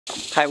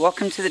Hi,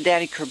 welcome to the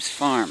Mamakirbs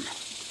farm.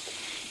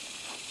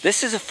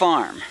 This is a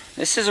farm.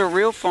 This is a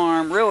real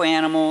farm, real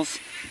animals,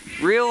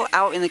 real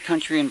out in the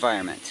country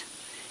environment.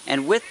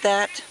 And with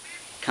that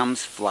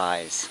comes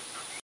flies.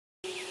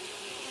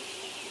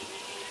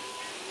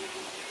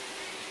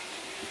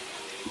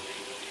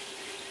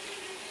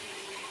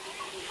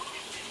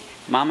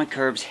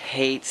 Mamakirbs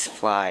hates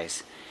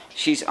flies.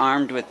 She's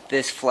armed with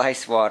this Fly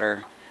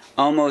Swatter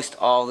almost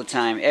all the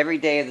time. Every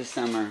day of the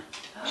summer,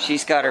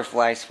 she's got her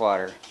Fly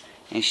Swatter,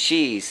 and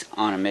she's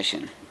on a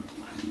mission.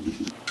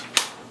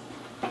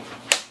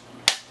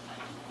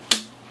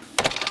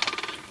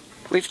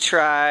 We've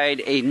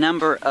tried a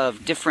number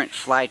of different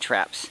fly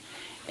traps,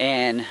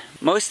 and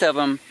most of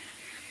them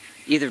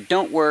either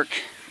don't work,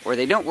 or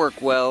they don't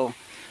work well,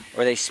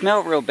 or they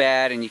smell real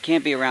bad and you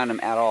can't be around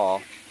them at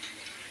all.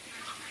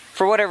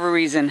 For whatever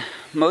reason,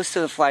 most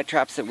of the fly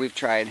traps that we've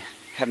tried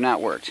have not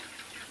worked.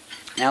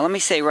 Now let me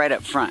say right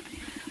up front,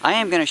 I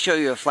am going to show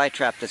you a fly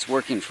trap that's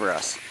working for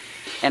us.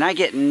 And I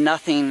get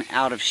nothing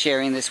out of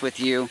sharing this with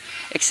you,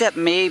 except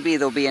maybe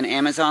there'll be an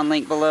Amazon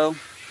link below.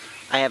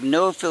 I have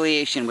no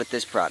affiliation with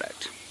this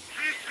product.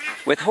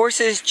 With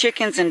horses,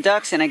 chickens, and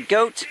ducks, and a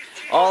goat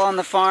all on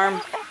the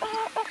farm,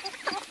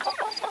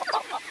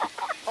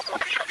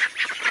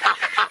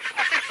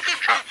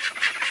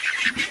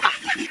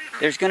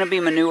 there's going to be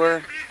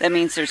manure. That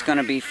means there's going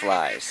to be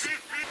flies.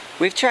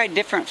 We've tried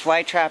different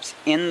fly traps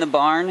in the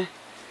barn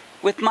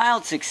with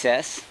mild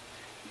success.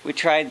 We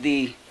tried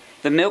the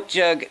milk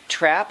jug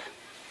trap,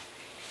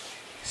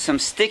 some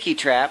sticky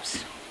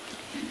traps,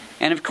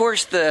 and of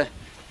course the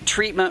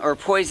treatment or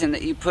poison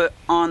that you put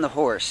on the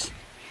horse.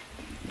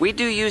 We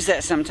do use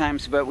that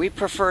sometimes, but we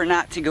prefer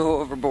not to go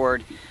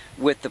overboard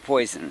with the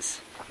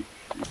poisons.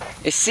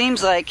 It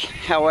seems like,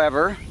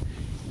 however,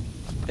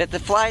 that the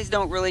flies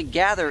don't really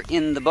gather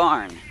in the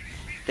barn.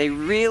 They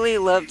really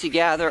love to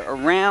gather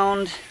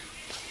around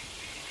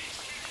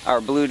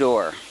our blue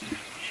door.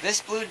 This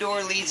blue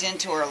door leads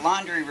into our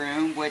laundry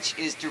room, which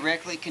is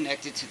directly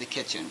connected to the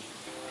kitchen.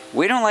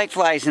 We don't like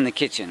flies in the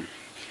kitchen.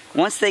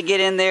 Once they get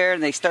in there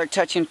and they start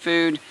touching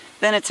food,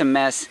 then it's a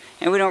mess,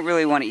 and we don't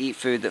really want to eat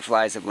food that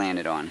flies have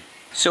landed on.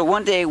 So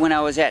one day when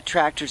I was at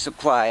Tractor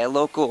Supply, a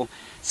local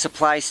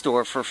supply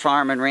store for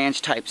farm and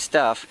ranch type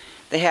stuff,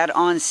 they had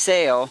on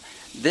sale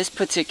this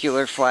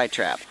particular fly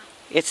trap.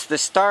 It's the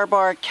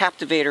Starbar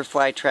Captivator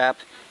fly trap.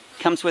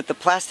 Comes with the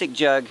plastic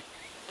jug,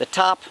 the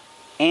top,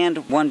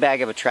 and one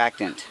bag of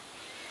attractant.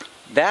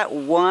 That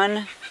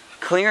one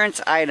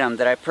clearance item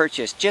that I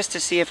purchased just to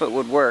see if it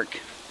would work,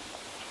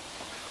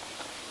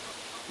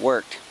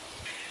 worked.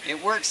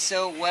 It worked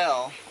so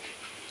well,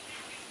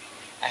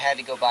 I had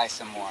to go buy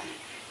some more.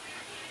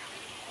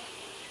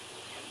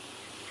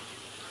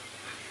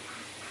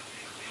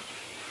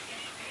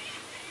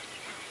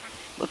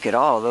 Look at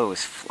all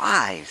those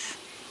flies.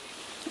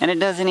 And it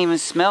doesn't even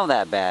smell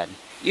that bad.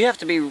 You have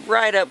to be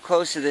right up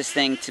close to this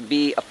thing to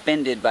be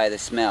offended by the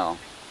smell.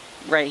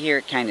 Right here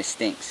it kind of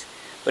stinks.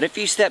 But if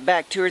you step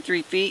back 2 or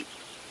 3 feet,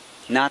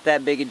 not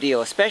that big a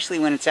deal, especially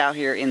when it's out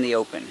here in the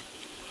open.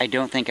 I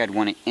don't think I'd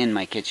want it in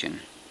my kitchen.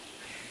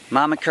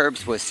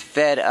 Mamakirbs was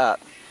fed up,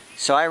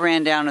 so I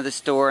ran down to the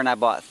store and I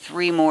bought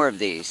 3 more of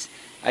these.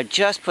 I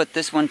just put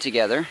this one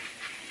together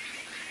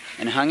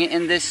and hung it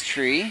in this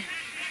tree.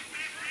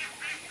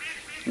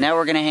 Now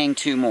we're going to hang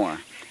 2 more.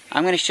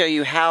 I'm going to show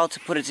you how to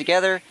put it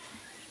together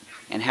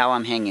and how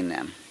I'm hanging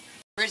them.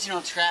 The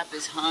original trap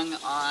is hung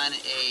on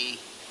a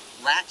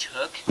latch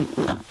hook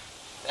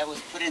that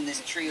was put in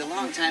this tree a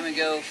long time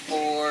ago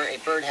for a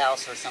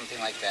birdhouse or something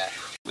like that.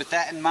 With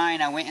that in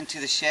mind, I went into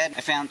the shed.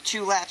 I found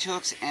 2 latch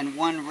hooks and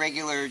 1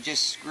 regular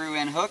just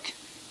screw-in hook.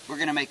 We're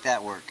going to make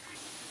that work.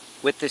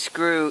 With the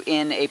screw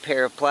in a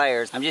pair of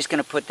pliers, I'm just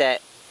going to put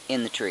that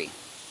in the tree.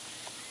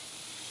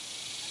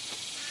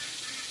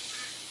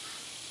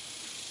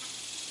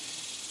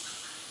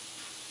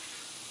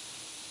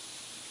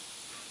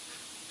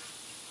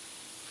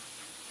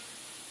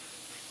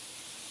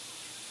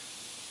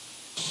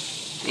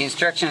 The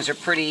instructions are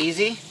pretty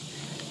easy.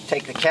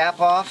 Take the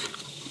cap off,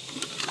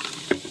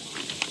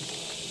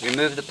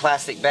 remove the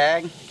plastic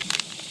bag,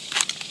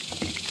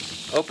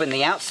 open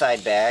the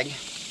outside bag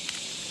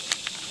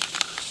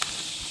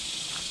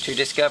to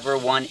discover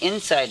one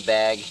inside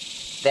bag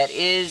that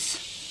is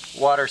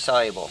water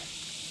soluble.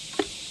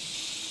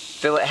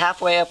 Fill it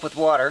halfway up with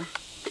water.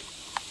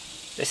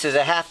 This is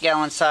a ½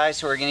 gallon size,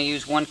 so we're going to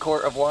use 1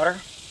 quart of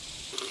water.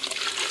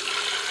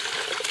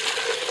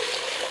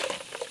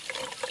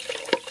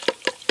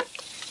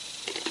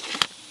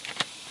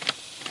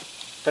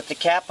 Put the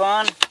cap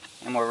on,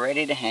 and we're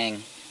ready to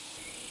hang.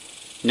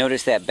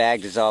 Notice that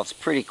bag dissolves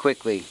pretty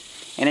quickly,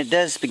 and it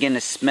does begin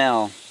to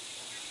smell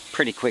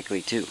pretty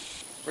quickly too.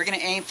 We're going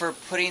to aim for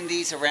putting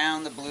these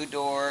around the blue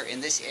door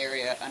in this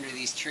area under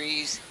these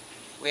trees.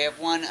 We have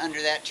one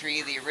under that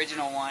tree, the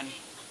original one.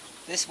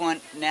 This one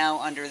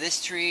now under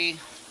this tree,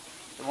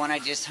 the one I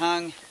just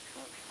hung.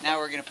 Now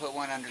we're going to put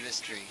one under this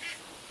tree.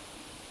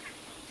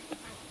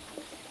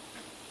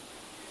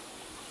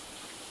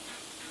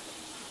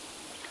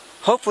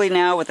 Hopefully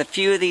now with a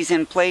few of these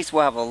in place,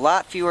 we'll have a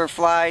lot fewer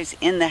flies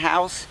in the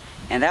house,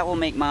 and that will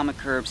make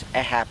Mamakirbs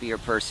a happier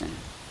person.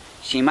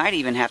 She might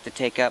even have to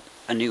take up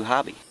a new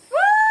hobby.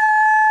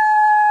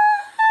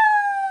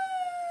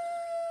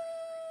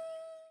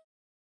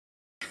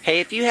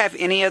 Hey, if you have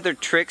any other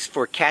tricks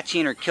for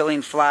catching or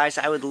killing flies,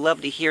 I would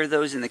love to hear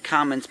those in the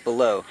comments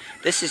below.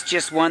 This is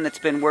just one that's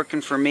been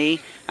working for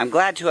me. I'm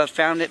glad to have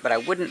found it, but I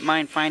wouldn't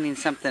mind finding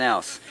something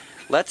else.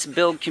 Let's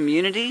build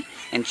community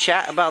and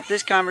chat about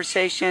this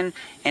conversation.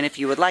 And if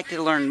you would like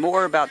to learn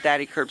more about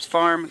Daddy Kirb's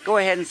farm, go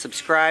ahead and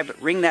subscribe,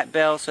 ring that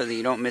bell so that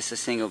you don't miss a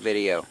single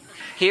video.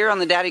 Here on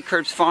the Daddy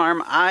Kirb's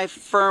farm, I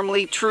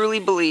firmly, truly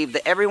believe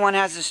that everyone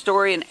has a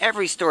story and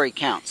every story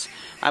counts.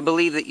 I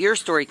believe that your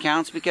story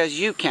counts because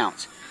you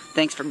count.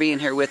 Thanks for being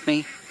here with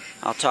me.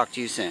 I'll talk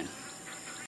to you soon.